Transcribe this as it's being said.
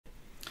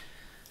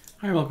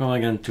Hi, welcome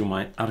again to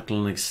my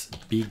ArcoLinux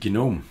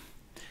GNOME.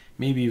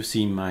 Maybe you've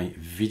seen my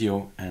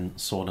video and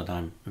saw that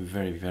I'm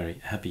very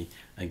happy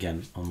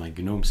again on my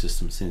GNOME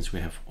system, since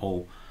we have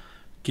all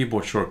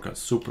keyboard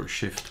shortcuts. Super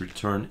Shift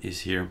Return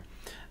is here,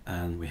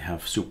 and we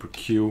have Super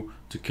Q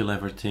to kill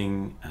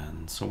everything,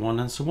 and so on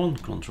and so on.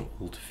 Control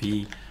Alt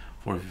V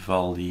for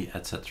Vivaldi,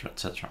 etc,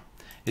 etc.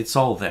 It's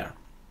all there.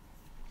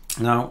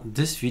 Now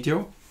this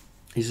video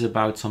is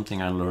about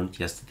something I learned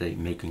yesterday,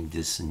 making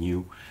this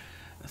new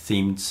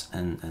themed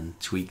and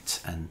tweaked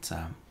and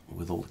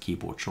with all the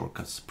keyboard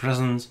shortcuts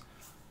present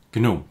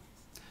GNOME.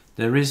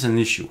 There is an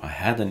issue. I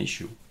had an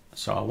issue,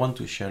 so I want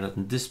to share that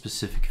in this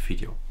specific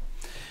video.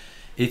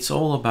 It's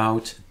all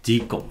about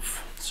dconf.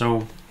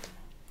 So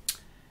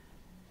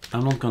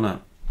I'm not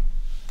gonna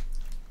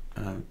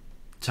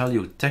tell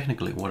you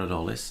technically what it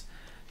all is.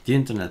 The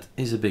internet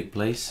is a big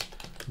place.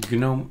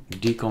 GNOME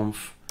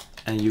dconf,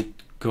 and you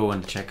go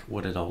and check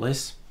what it all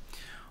is.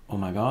 Oh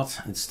my god,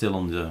 it's still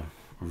on the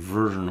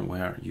version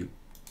where you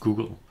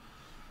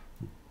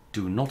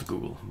do not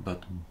Google,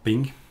 but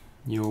Bing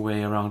your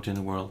way around in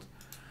the world,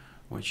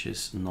 which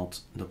is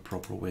not the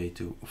proper way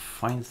to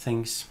find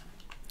things.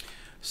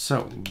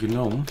 So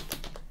GNOME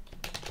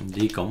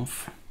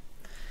dconf,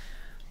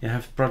 you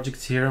have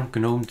projects here,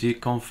 GNOME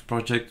dconf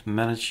project,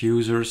 manage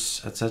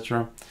users,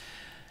 etc.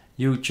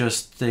 You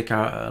just take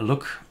a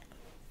look.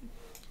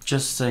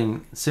 Just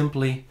saying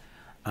simply,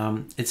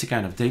 it's a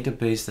kind of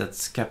database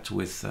that's kept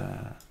with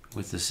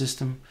the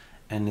system,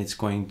 and it's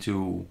going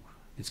to,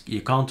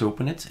 you can't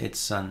open it.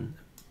 It's a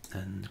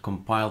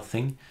compiled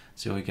thing,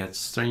 so you get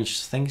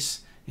strange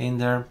things in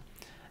there,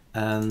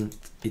 and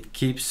it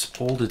keeps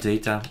all the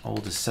data, all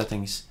the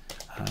settings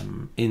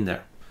in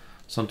there.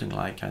 Something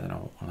like, I don't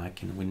know,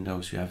 like in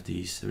Windows you have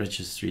these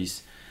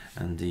registries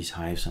and these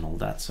hives and all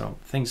that, so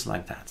things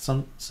like that.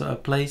 So a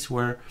place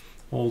where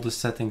all the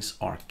settings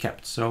are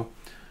kept. So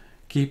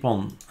keep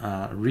on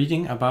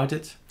reading about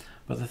it.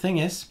 But the thing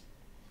is,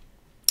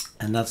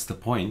 and that's the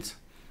point,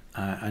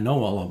 I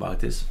know all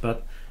about this,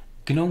 but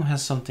GNOME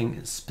has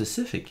something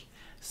specific,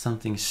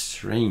 something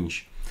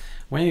strange.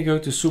 When you go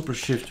to Super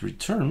Shift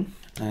Return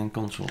and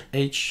Control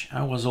H,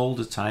 I was all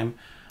the time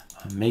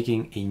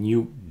making a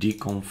new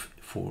dconf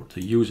for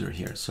the user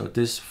here. So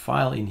this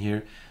file in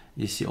here,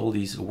 you see all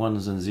these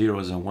ones and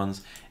zeros and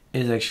ones,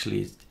 it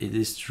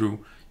is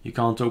true. You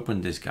can't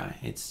open this guy,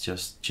 it's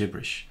just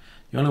gibberish.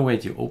 The only way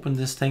to open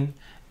this thing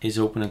is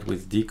open it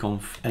with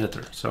dconf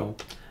editor. So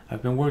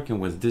I've been working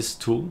with this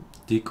tool,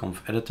 dconf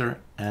editor,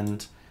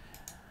 and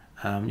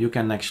you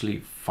can actually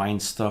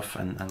find stuff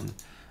and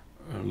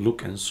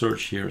look and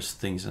search here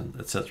things and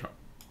etc.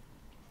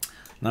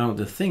 Now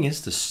the thing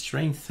is, the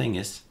strange thing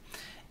is,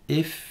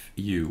 if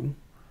you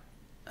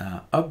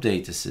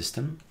update the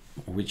system,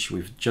 which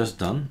we've just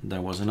done,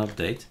 there was an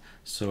update.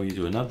 So you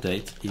do an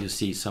update, you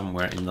see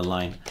somewhere in the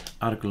line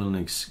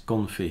ArcoLinux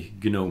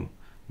config GNOME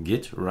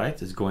git,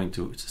 right? It's going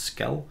to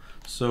skel.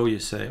 So you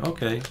say,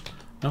 okay,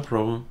 no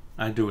problem.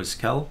 I do a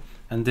skel,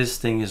 and this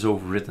thing is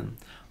overwritten.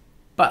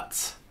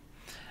 But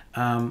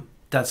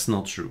that's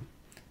not true.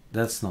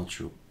 That's not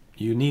true.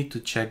 You need to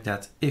check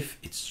that if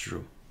it's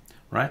true,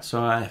 right?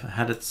 So I've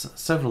had it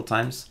several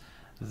times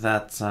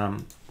that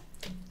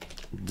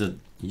the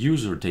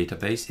user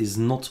database is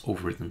not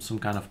overwritten, some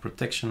kind of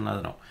protection, I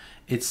don't know.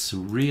 It's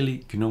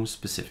really GNOME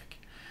specific.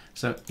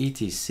 So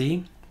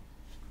etc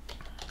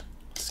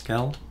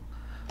skel.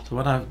 So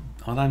what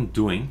I'm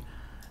doing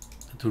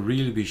to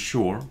really be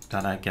sure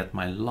that I get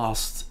my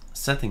last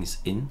settings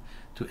in,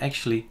 to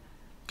actually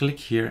click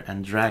here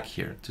and drag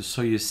here,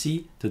 so you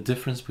see the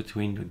difference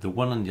between the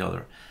one and the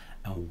other.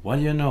 And what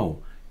do you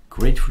know?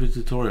 Great for the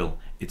tutorial.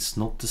 It's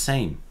not the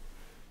same.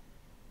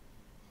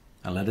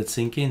 And let it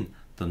sink in.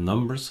 The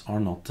numbers are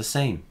not the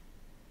same.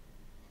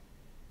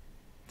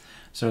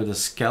 So the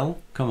skel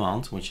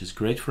command, which is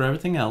great for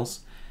everything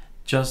else,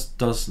 just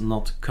does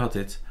not cut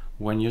it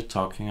when you're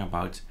talking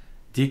about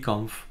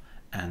dconf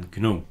and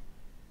GNOME,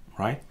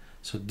 right?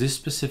 So this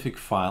specific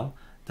file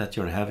that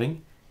you're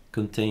having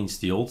contains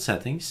the old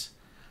settings,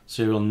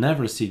 so you'll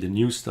never see the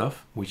new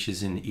stuff, which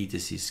is in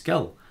etc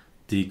skel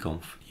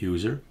dconf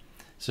user.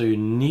 So you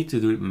need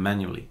to do it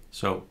manually.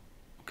 So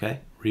okay,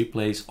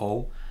 replace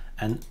all,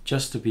 and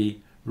just to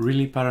be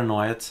really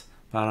paranoid,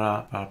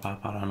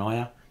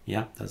 paranoia,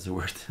 yeah, that's the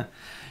word.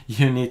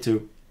 You need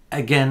to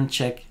again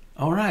check,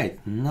 all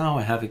right, now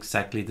I have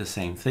exactly the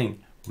same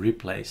thing,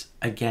 replace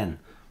again,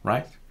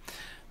 right?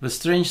 The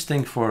strange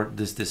thing for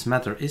this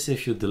matter is,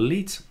 if you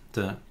delete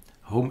the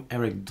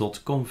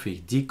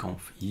homeeric.config dconf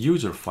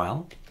user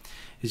file,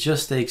 it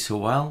just takes a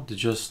while to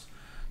just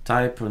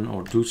type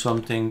or do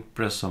something,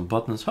 press some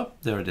buttons, hop,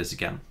 there it is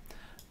again.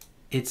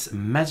 It's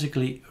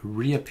magically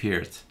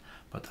reappeared.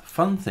 But the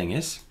fun thing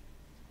is,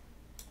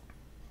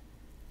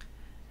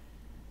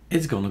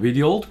 it's gonna be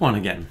the old one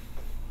again.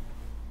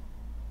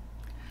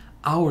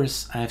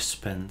 Hours I've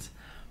spent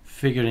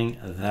figuring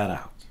that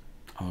out.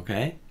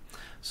 Okay,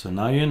 so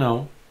now you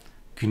know,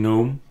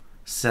 GNOME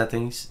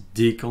settings,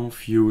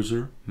 dconf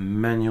user,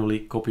 manually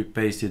copy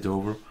paste it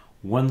over.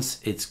 Once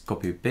it's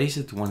copy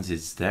pasted, once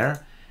it's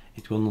there,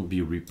 it will not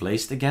be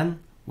replaced again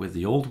with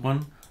the old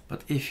one,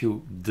 but if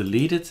you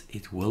delete it,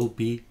 it will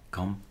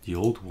become the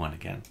old one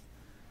again.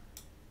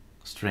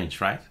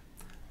 Strange, right?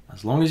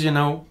 As long as you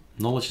know,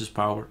 knowledge is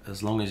power.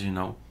 As long as you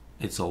know,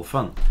 it's all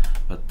fun.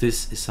 But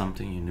this is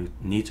something you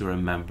need to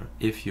remember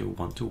if you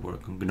want to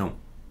work on GNOME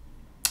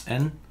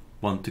and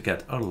want to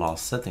get our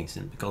last settings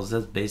in, because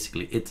that's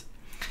basically it.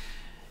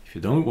 If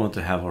you don't want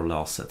to have our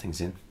last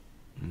settings in,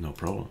 no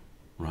problem,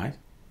 right?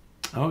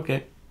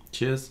 Okay,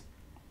 cheers.